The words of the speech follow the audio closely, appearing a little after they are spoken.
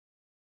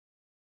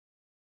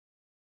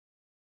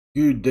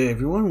Good day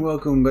everyone,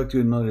 welcome back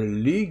to another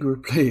league. We're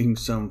playing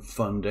some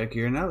fun deck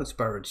here now. It's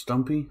Pirate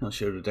Stompy. I'll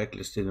show the deck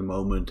list in a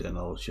moment and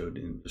I'll show it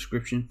in the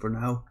description for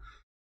now.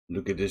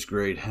 Look at this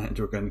great hand,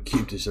 we're gonna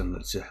keep this and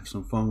let's have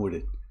some fun with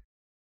it.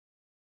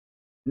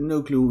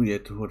 No clue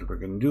yet what we're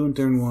gonna do in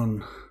turn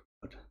 1,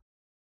 but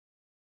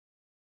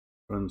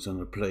runs on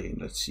the play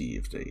and let's see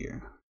if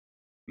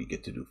we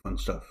get to do fun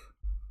stuff.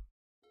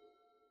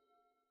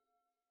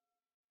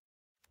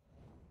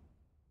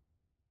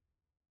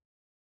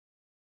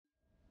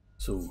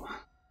 So,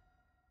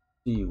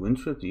 see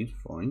Windswept Eat,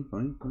 fine.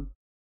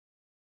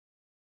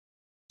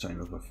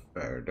 Sign of a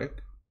fair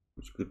deck,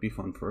 which could be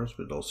fun for us,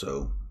 but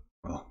also,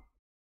 well,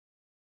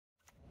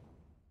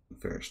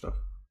 fair stuff.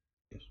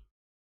 Yes.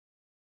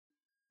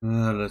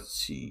 Let's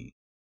see.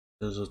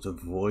 Desert of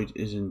Void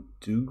isn't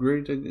too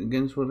great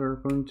against what our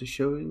opponent is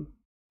showing,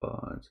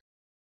 but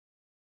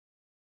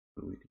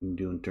we can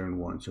do in turn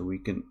 1. So we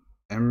can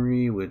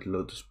Emery with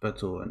Lotus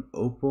Petal and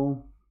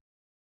Opal.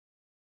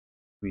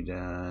 We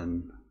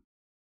then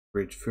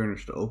Bridge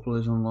Furnace to Opal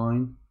is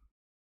online.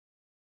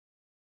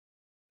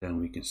 Then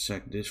we can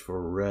sack this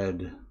for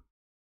red.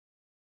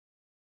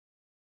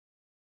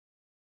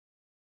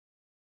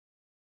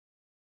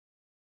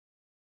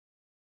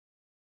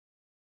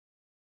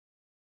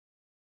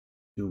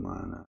 Two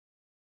mana.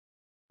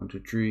 1,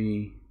 2,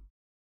 3,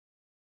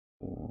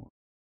 4.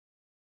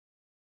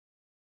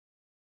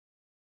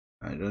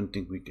 I don't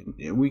think we can.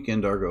 Yeah, we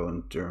can Dargo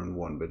on turn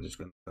 1, but it's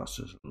going to cost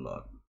us a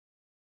lot.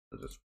 So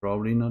that's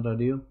probably not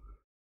ideal.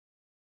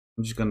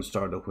 I'm just going to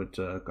start off with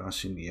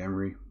casting the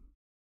Emery.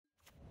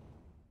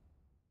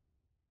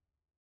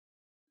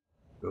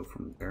 Go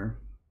from there.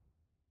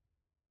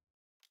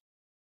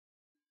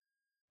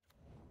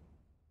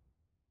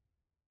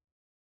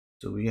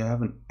 So we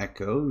have an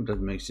Echo that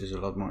makes this a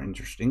lot more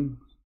interesting.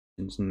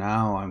 Since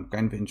now I'm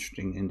kind of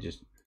interested in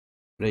just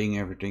playing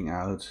everything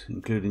out,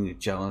 including the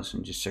chalice,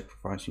 and just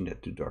sacrificing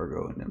that to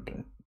Dargo and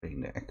then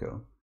playing the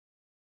Echo.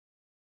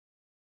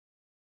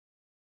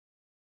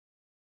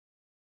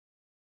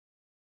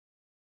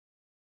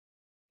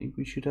 I think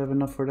we should have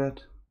enough for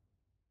that.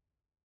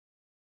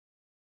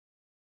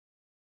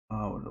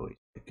 Oh no, wait,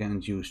 I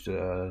can't use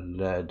the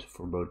lead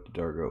for both the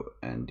Dargo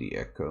and the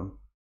Echo.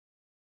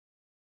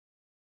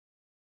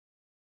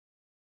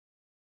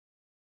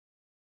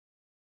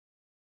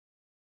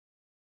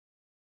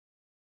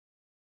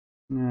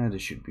 Nah,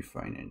 this should be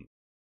fine anyway.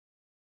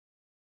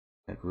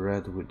 That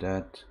red with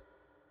that.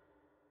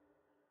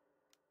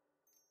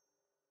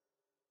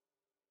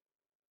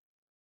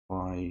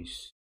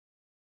 Twice.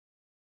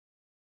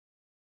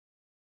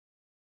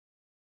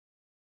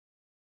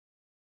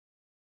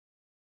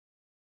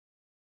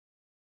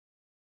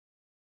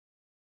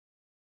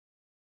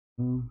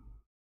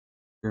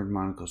 Third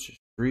mana costs just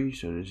 3,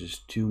 so this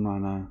is 2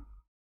 mana.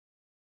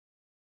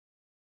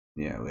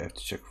 Yeah, we have to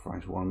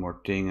sacrifice one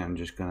more thing. I'm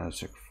just gonna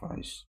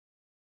sacrifice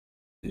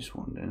this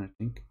one then, I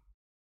think.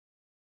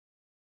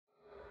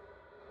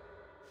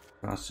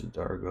 Cast the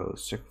Dargo,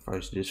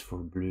 sacrifice this for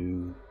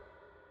blue.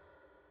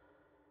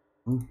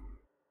 Oh,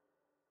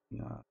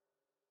 yeah,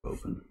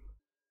 open.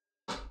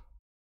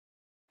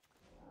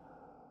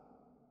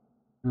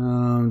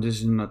 This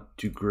is not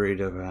too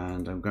great of a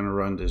hand. I'm gonna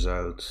run this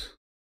out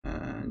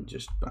and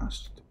just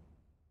pass it.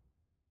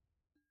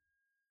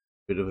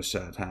 Bit of a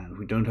sad hand.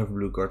 We don't have a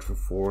blue card for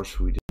force.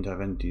 We didn't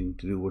have anything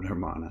to do with our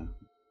mana.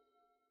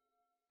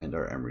 And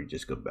our Emery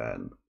just got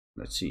bad.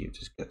 Let's see if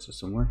this gets us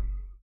somewhere.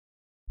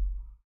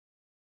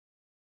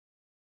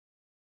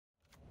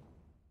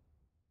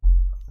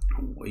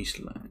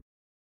 Wasteland.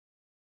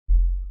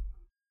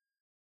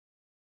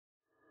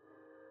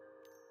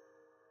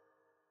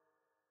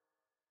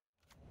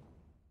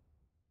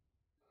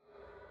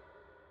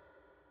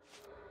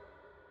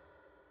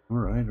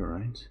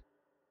 Alright.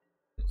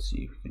 Let's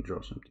see if we can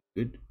draw something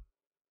good.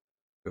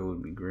 That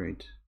would be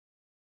great.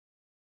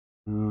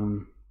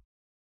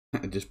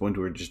 At this point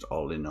we're just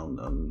all in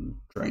on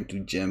trying to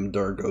gem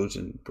Dargos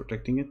and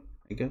protecting it,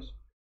 I guess.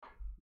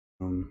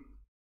 So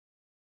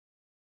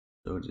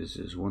this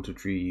is 1, 2,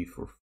 3,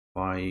 4,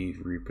 5,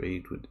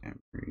 replayed with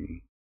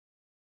Emery.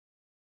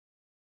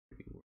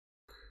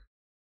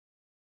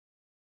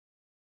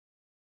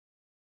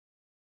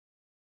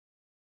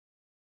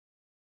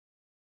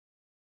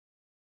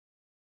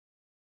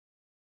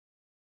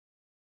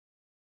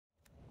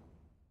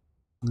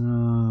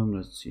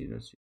 Let's see.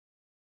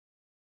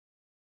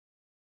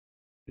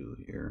 Do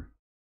here.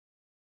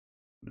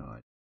 No, I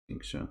don't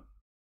think so.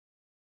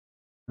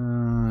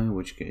 In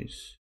which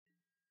case,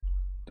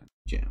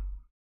 jam.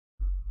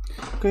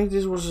 Okay,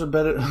 this was a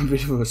bit of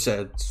a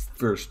sad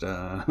first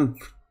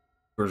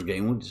first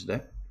game with this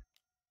deck,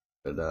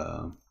 but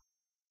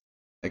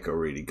Echo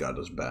really got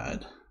us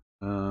bad.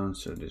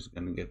 So this is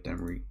gonna get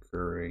them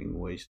recurring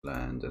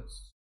wasteland. That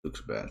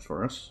looks bad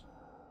for us.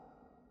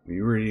 We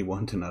really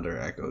want another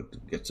Echo to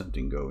get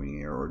something going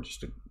here, or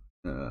just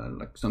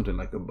like something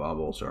like a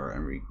bubble, so our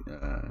Emery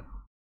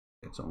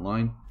gets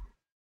online.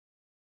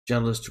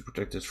 Jealous to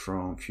protect us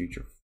from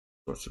future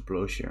sorts of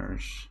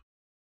plowshares.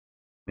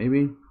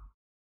 Maybe.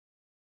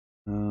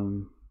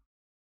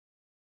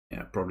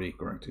 Yeah, probably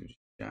correct to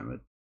jam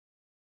it.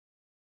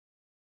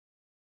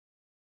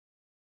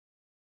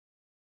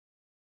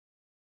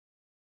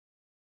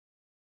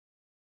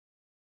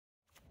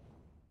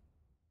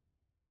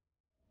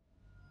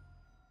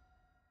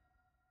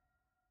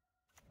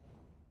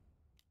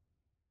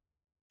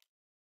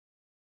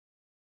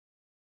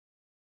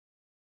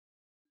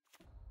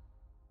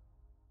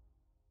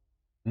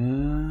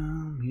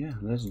 Yeah,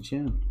 let's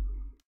jam.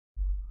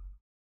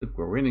 Look,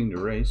 we're winning the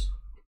race.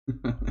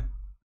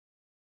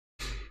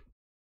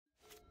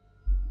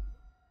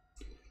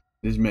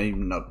 This may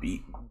not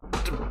be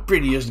the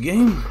prettiest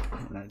game,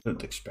 and I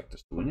don't expect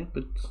us to win it,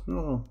 but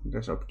well,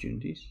 there's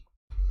opportunities.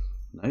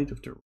 Knight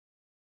of the...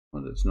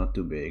 Well, that's not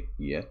too big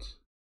yet.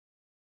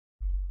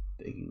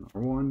 Taking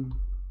R1.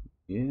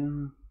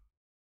 Yeah.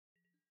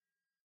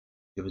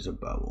 Give us a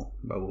bubble.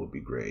 Bubble would be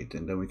great,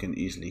 and then we can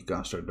easily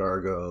cast our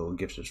Dargo.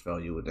 Gives us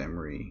value with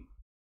Emery.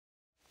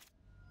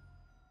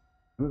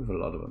 We have a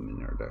lot of them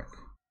in our deck.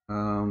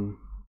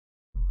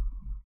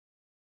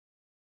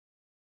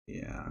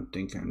 Yeah, I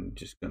think I'm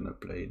just gonna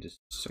play this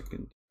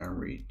second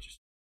Emery. Just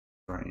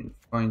try and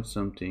find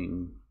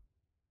something.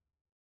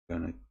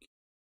 Gonna keep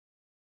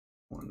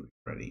one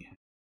ready.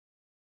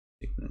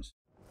 Sickness.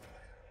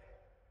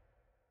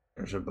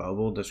 There's a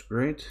bubble. That's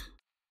great.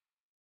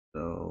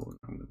 So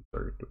I'm gonna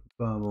target the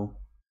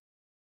bubble.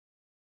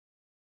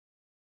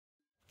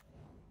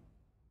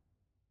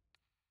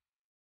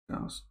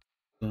 Cast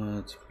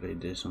that. Play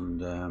this on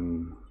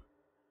them.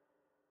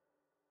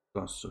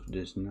 Cost of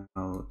this now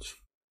it's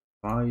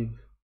 5.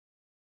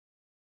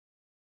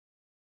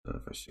 So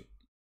if I say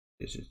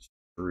this, it's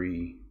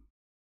 3.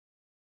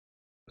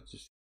 Let's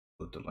just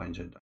put the lines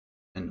in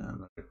and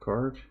another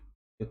card.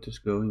 Get this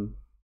going.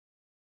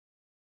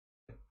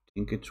 I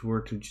think it's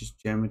worth to just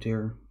jam it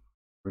here.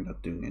 We're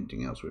not doing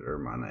anything else with our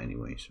mana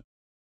anyway, so.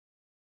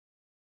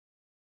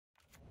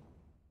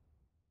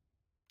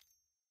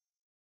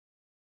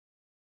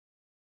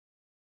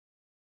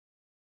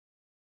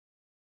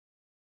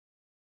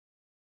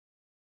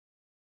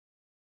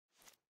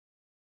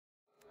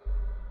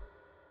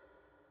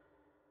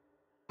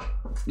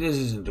 This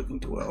isn't looking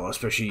too well,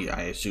 especially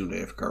I assume they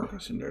have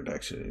Carcass in their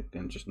deck, so they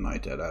can just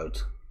knight that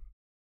out.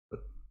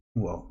 But,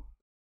 well,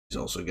 this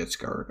also gets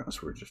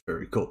Carcass, we're just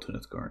very cold to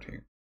that card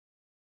here.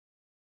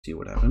 See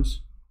what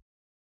happens.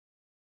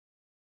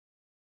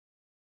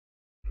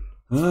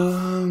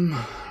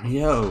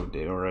 Yo,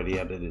 they already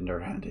had it in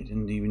their hand, they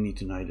didn't even need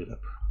to knight it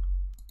up.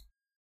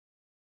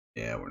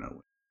 Yeah, we're not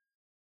winning.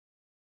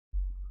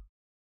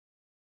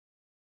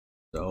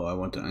 So I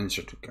want to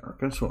answer to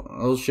Carcass. Well,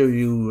 I'll show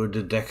you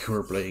the deck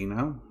we're playing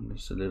now.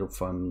 It's a little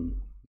fun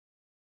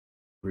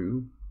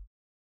brew.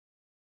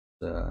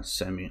 The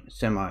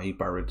semi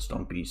Pirate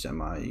Stompy,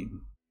 semi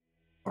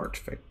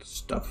artifact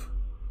stuff.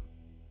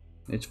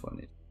 It's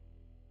funny.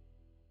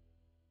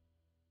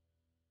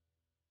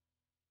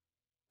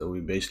 So we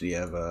basically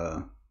have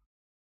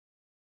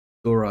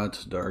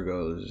Thorat,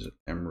 Dargos,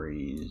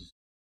 Emerys,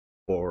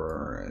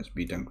 Borer as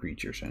beatdown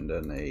creatures, and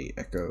then a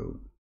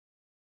Echo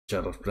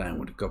Shadow's Plan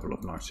with a couple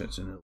of Narsets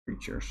and hill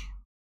creatures.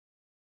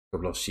 A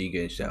couple of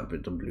Seagates to help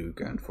with the blue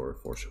and for a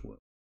Force of Will.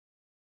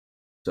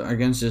 So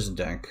against this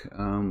deck,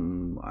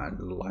 I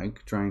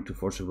like trying to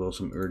Force of Will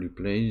some early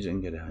plays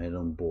and get ahead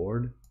on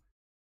board.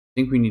 I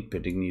think we need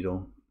Pitting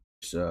Needle.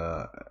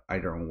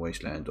 Either on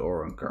Wasteland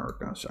or on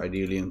Carcass.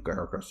 Ideally on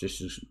Carcass, just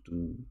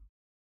to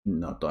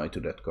not die to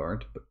that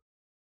card. But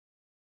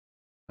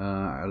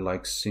I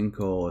like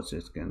Sinkhole as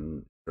it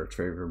can work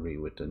favorably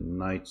with the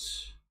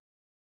Knights.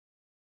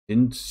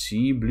 Didn't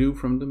see blue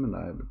from them,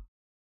 and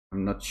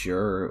I'm not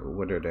sure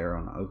whether they're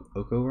on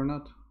Oko or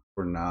not.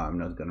 For now, I'm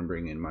not gonna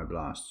bring in my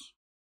blasts.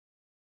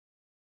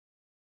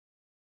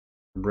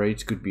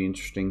 Braids could be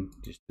interesting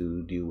just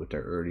to deal with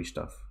their early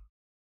stuff.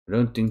 I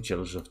don't think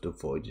Chalice of the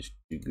Void is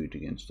too good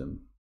against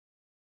them.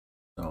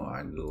 So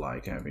I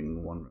like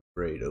having one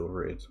Braid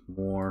over it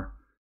more.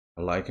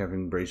 I like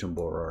having Brazen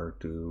Borer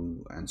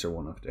to answer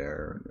one of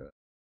their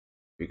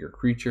bigger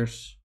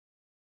creatures.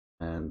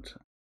 And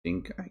I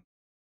think I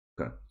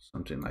got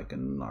something like a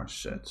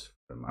Narset.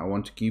 I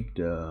want to keep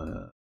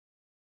the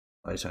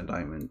Ice and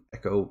Diamond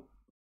Echo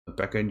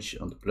package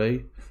on the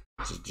play.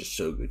 This is just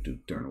so good to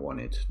turn 1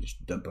 it.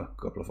 Just dump a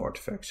couple of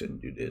artifacts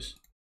and do this.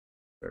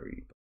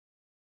 Very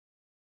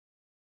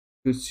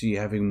could see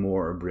having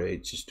more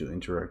braids just to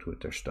interact with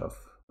their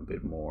stuff a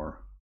bit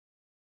more,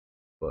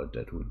 but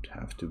that would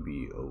have to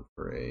be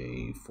over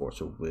a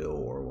Force of Will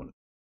or one of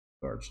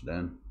the cards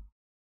then.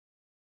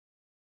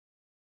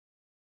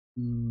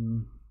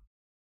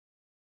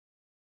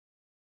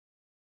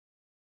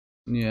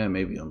 Yeah,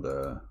 maybe on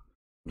the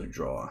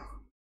draw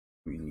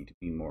we need to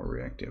be more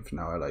reactive.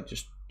 Now I like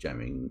just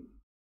jamming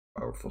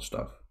powerful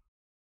stuff,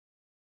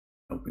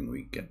 hoping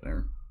we get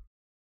there.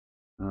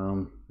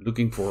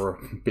 Looking for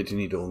Pitting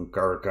Needle and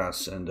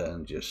Carcass and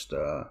then just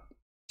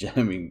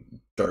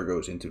jamming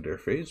Dargos into their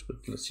face, but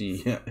let's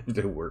see if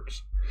that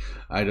works.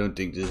 I don't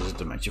think this is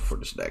the matchup for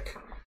this deck.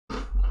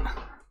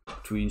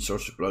 Between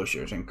Source of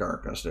Plowshares and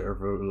Carcass, there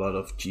are a lot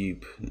of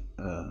cheap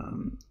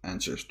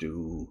answers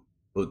to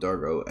both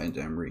Dargo and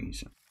Emery.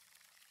 So.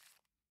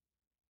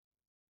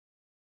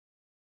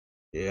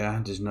 Yeah,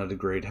 this is not a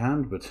great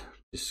hand, but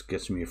this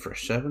gets me a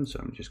fresh 7, so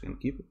I'm just gonna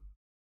keep it.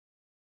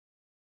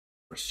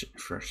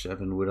 Fresh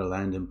 7 with a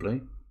land in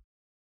play.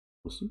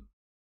 We'll see.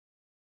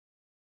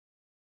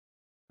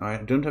 I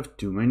don't have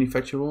too many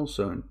fetchables,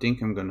 so I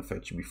think I'm gonna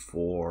fetch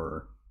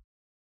before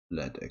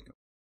Lead Echo.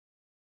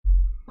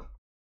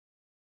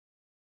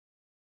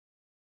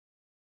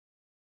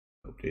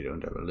 Hope they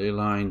don't have a ley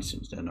line,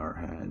 since then our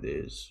hand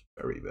is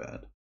very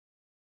bad.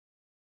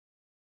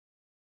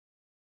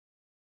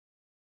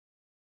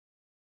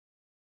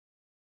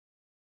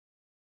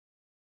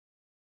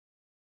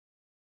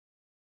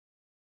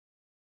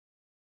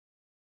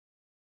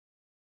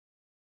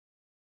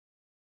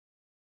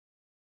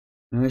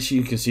 As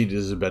you can see,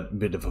 this is a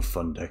bit of a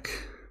fun deck.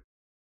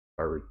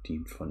 Pirate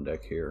team fun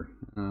deck here.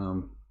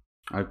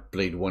 I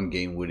played one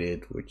game with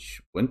it,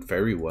 which went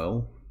very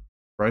well,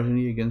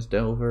 surprisingly against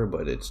Delver,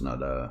 but it's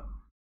not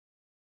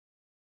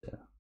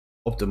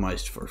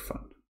optimized for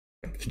fun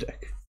kind of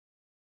deck.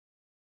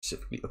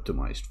 Specifically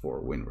optimized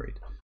for win rate.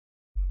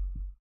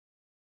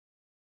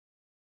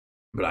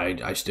 But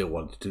I still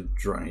wanted to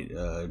try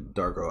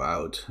Dargo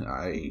out.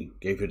 I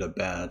gave it a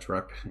bad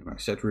rep in my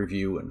set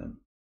review, and then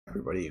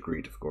everybody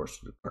agreed, of course.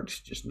 The card's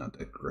just not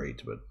that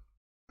great, but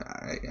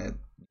I had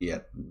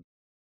yet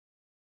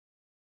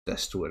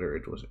test whether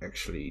it was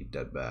actually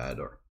that bad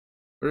or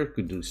it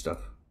could do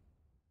stuff.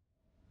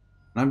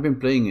 I've been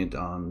playing it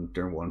on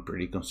turn 1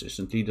 pretty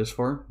consistently thus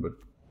far, but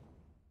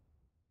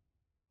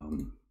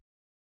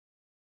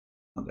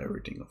not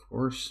everything, of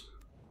course.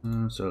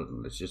 So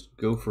let's just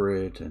go for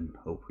it and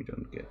hope we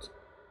don't get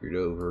screwed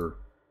over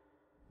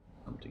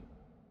something.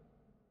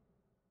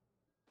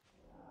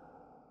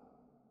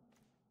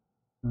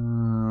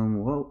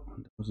 Well,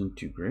 that wasn't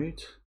too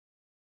great.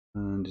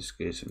 In this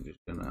case, I'm just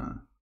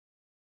gonna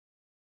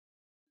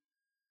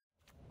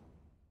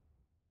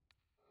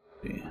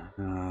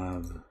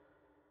have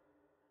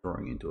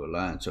drawing into a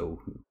land,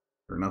 so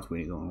we're not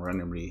winning on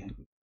randomly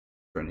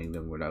running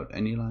them without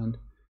any land.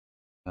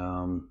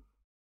 I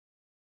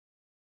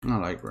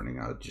like running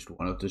out just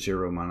one of the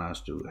 0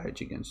 manas to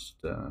hedge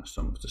against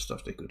some of the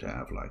stuff they could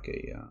have, like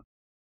a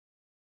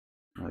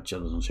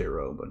challenge on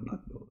 0, but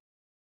not both.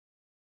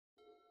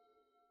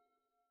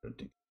 I don't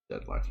think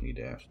that likely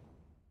to have.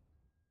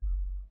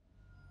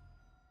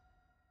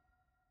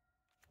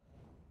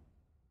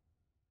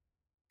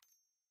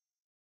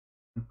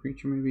 A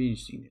creature maybe?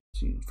 Seen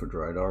it for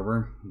Dried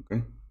Arbor.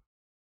 Okay.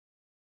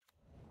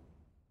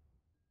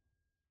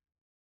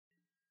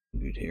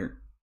 Good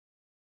here.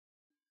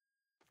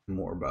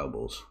 More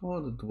baubles.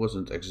 Well, that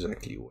wasn't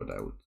exactly what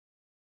I would.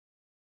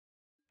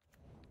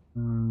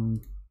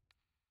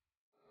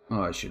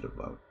 Oh, I should have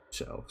bought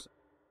myself.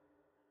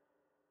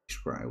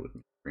 Scry with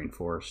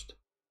Rainforest.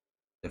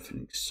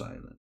 Deafening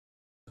Silence.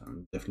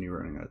 I'm definitely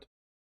running out.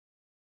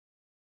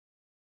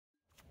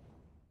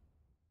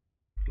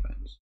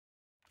 Lands.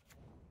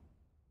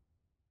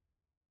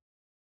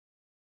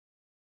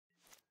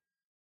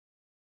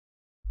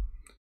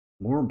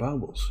 More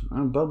bubbles.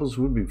 Bubbles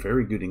would be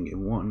very good in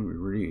game 1. We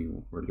really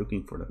were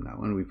looking for them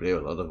now, and we play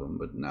a lot of them,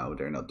 but now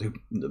they're not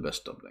the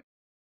best top deck.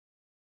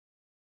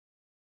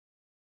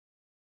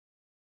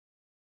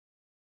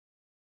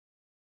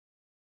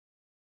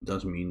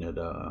 Does mean that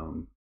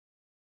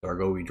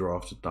Dargo we draw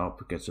off the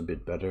top gets a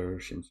bit better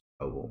since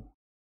bubble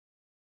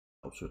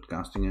helps with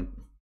casting it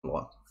a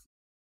lot.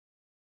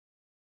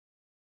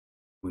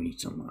 We need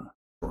some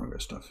stronger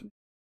stuff.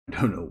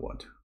 I don't know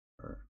what.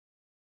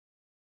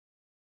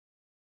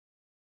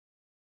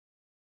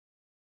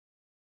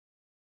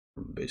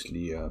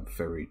 Basically a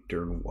very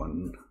turn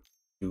 1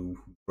 2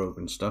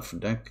 broken stuff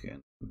deck,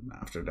 and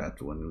after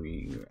that, when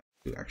we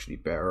actually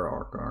pair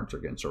our cards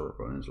against our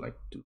opponents, like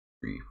 2,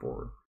 3,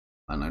 4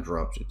 mana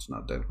drops, it's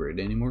not that great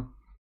anymore.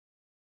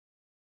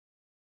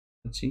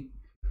 Let's see.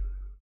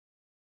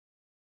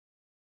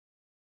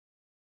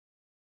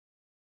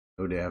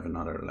 Oh, they have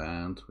another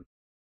land.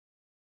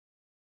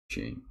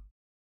 Shame.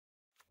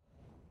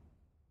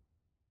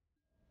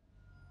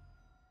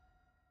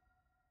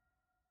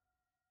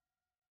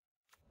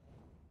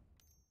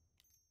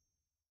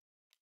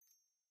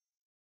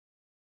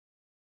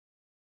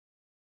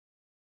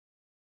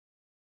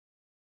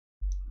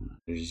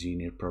 There's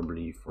Zenith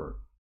probably for.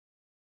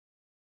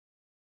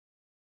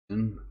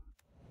 So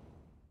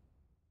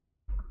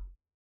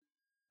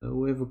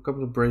we have a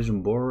couple of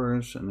Brazen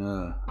Borers and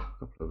a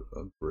couple of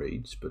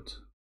upgrades, but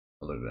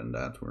other than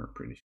that, we're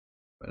pretty sure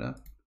by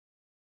that.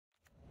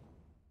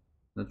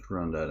 Let's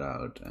run that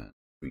out, and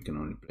we can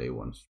only play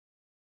once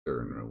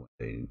turn when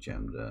they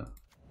jam the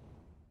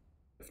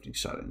Deafening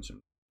Silence, and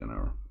we're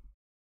gonna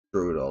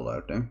throw it all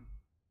out there.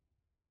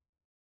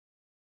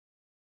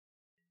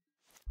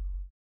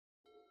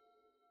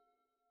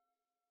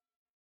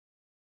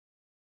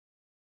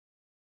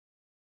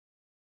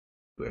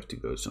 We have to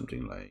go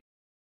something like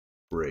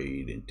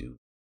raid into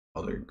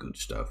other good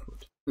stuff,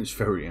 but it's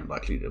very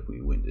unlikely that we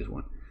win this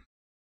one.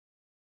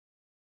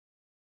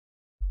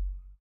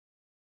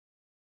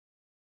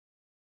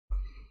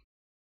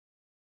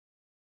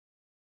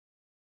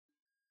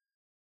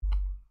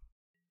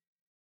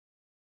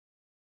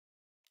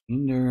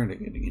 In there, they're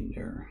getting in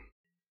there.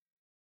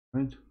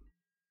 Right?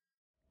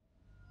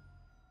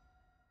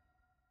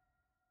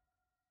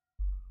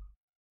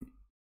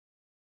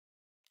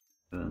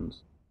 And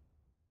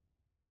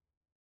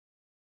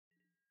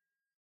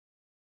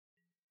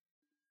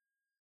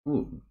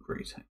oh,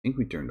 great. I think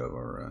we turned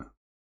over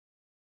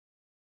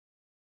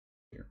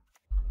here.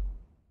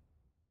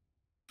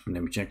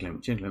 Let me check.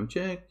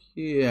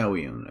 Yeah,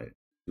 we own it.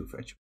 2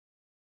 fetch.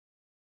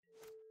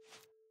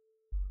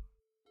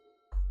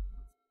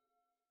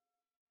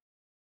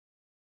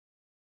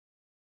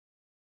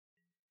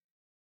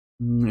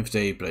 If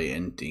they play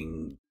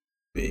anything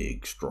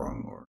big,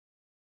 strong, or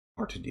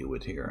hard to deal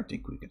with here, I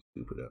think we can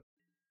scoop it up.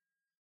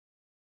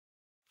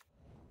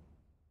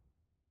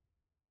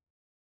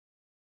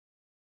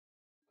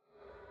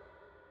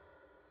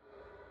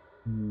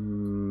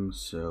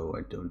 So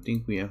I don't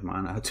think we have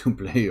mana to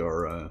play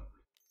our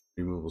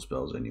removal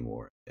spells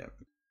anymore. Yeah.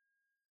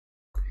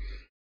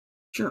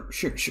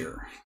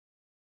 Sure.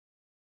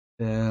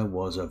 That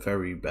was a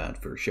very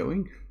bad first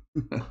showing.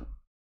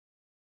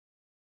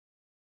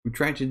 We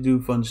tried to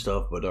do fun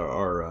stuff, but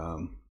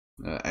our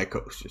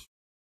echoes just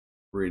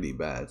really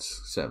bad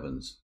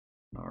 7s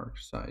on our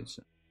sides.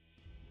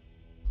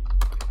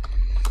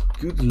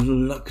 Good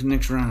luck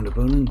next round,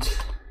 opponent.